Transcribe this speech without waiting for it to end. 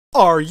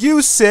Are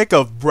you sick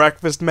of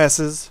breakfast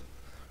messes,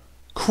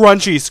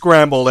 crunchy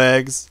scrambled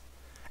eggs,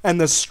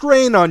 and the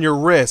strain on your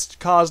wrist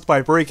caused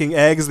by breaking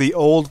eggs the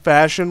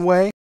old-fashioned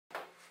way?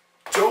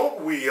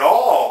 Don't we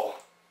all?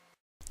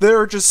 There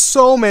are just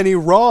so many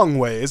wrong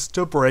ways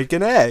to break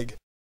an egg.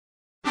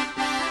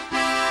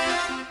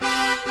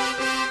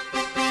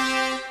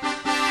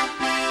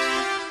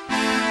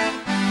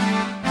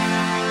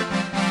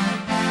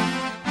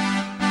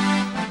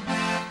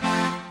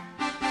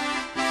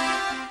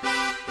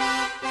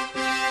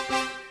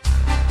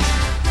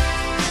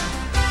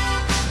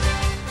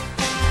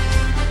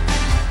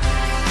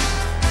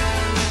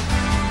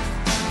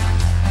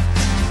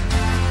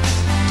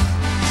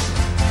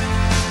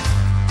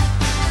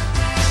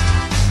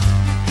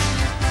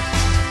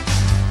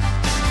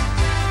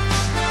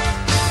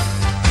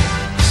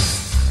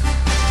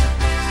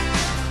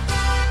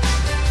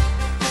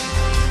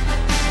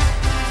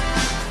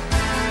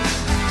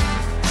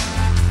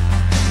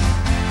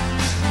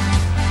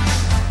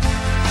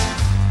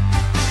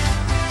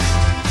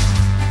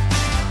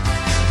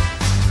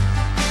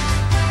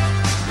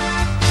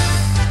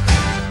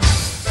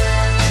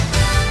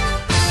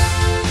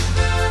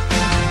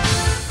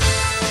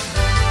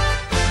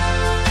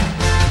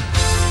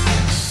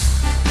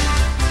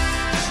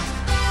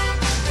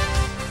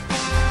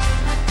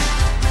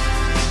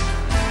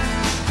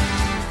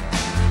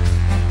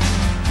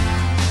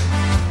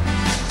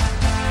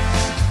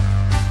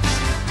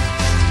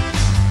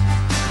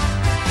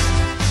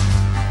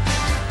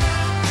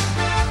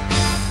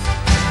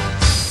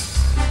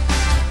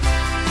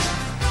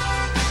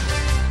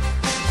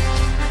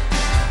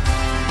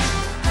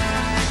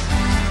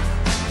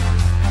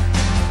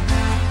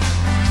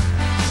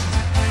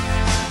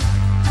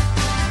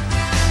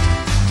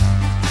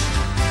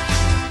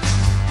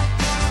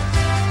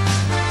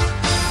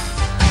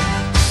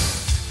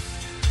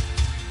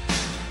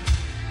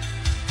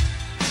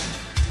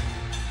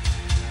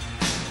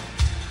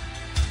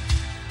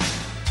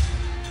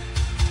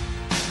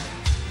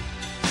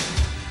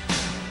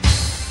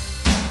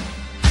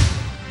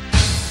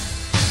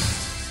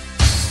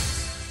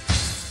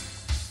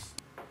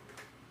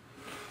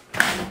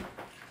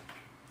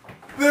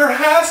 There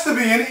has to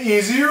be an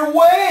easier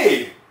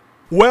way!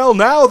 Well,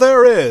 now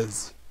there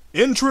is.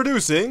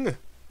 Introducing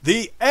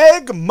the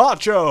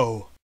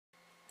Egg-Macho.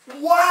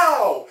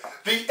 Wow!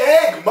 The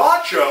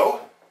Egg-Macho?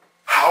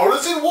 How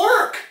does it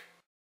work?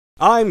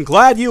 I'm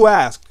glad you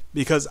asked,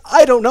 because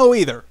I don't know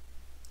either.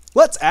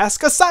 Let's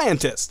ask a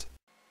scientist.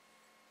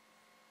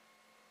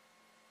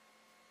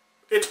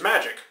 It's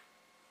magic.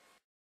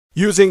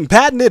 Using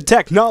patented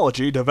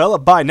technology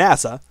developed by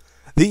NASA,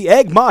 the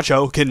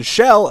Egg-Macho can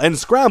shell and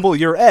scramble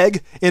your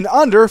egg in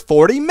under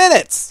 40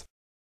 minutes.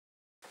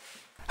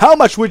 How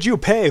much would you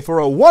pay for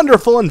a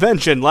wonderful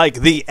invention like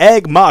the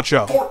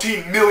Egg-Macho?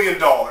 $14 million.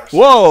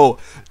 Whoa,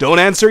 don't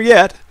answer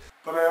yet.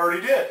 But I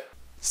already did.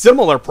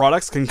 Similar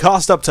products can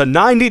cost up to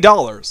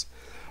 $90.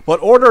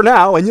 But order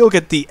now and you'll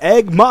get the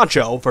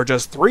Egg-Macho for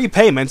just 3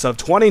 payments of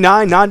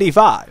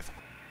 $29.95.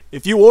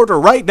 If you order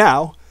right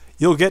now,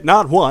 you'll get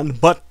not 1,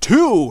 but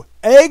 2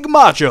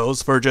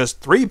 Egg-Machos for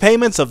just 3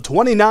 payments of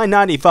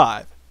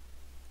 $29.95.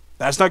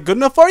 That's not good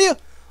enough for you?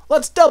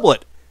 Let's double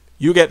it.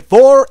 You get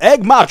 4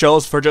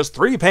 Egg-Machos for just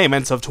 3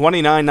 payments of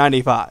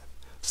 $29.95.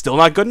 Still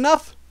not good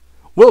enough?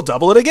 We'll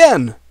double it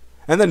again.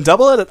 And then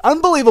double it an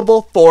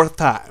unbelievable 4th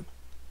time.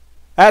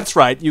 That's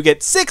right, you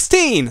get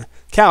 16,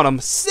 count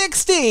 'em,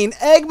 16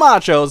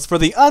 Egg-Machos for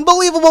the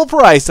unbelievable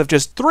price of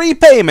just 3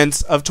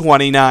 payments of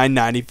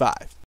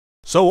 $29.95.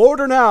 So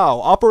order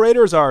now.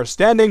 Operators are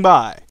standing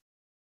by.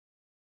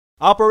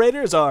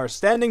 Operators are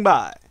standing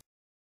by.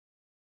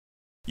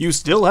 You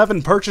still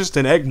haven't purchased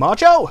an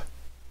Egg-Macho?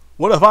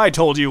 What if I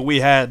told you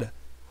we had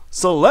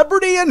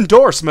celebrity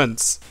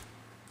endorsements?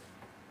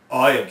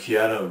 I am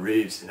Keanu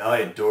Reeves, and I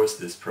endorse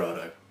this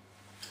product.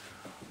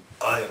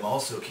 I am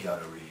also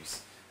Keanu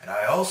Reeves, and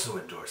I also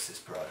endorse this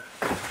product.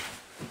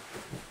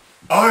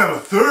 I am a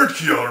third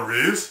Keanu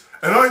Reeves,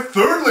 and I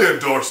thirdly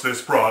endorse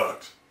this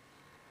product.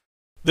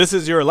 This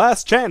is your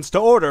last chance to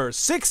order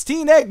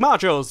 16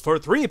 Egg-Machos for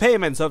 3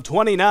 payments of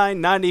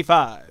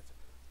 $29.95.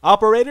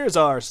 Operators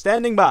are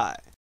standing by.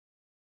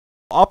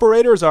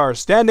 Operators are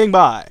standing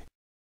by.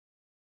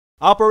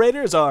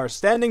 Operators are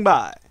standing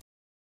by.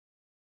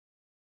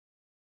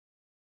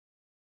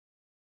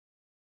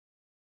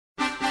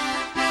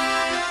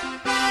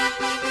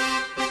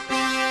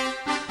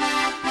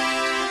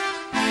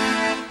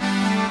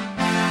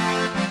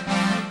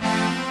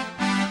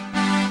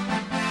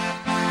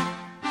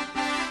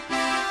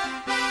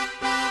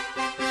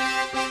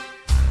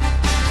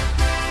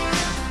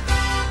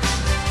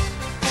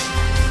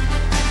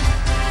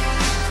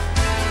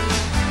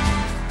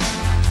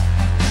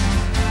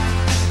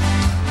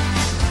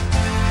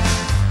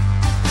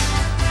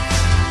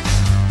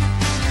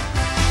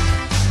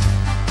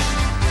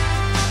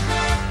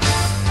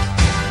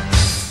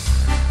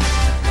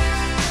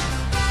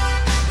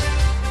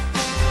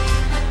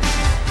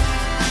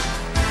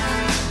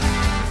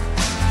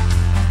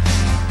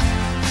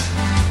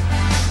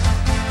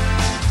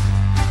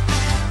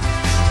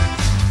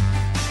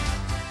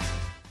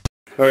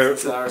 Alright.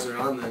 6 hours are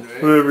on then,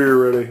 right? Whenever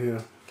you're ready,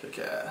 yeah. Kick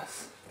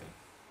ass.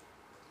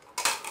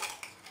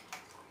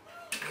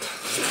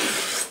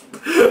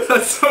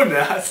 That's so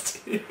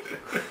nasty.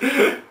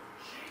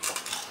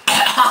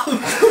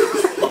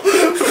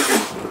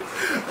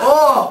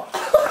 Oh!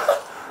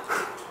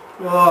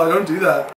 Oh, don't do that.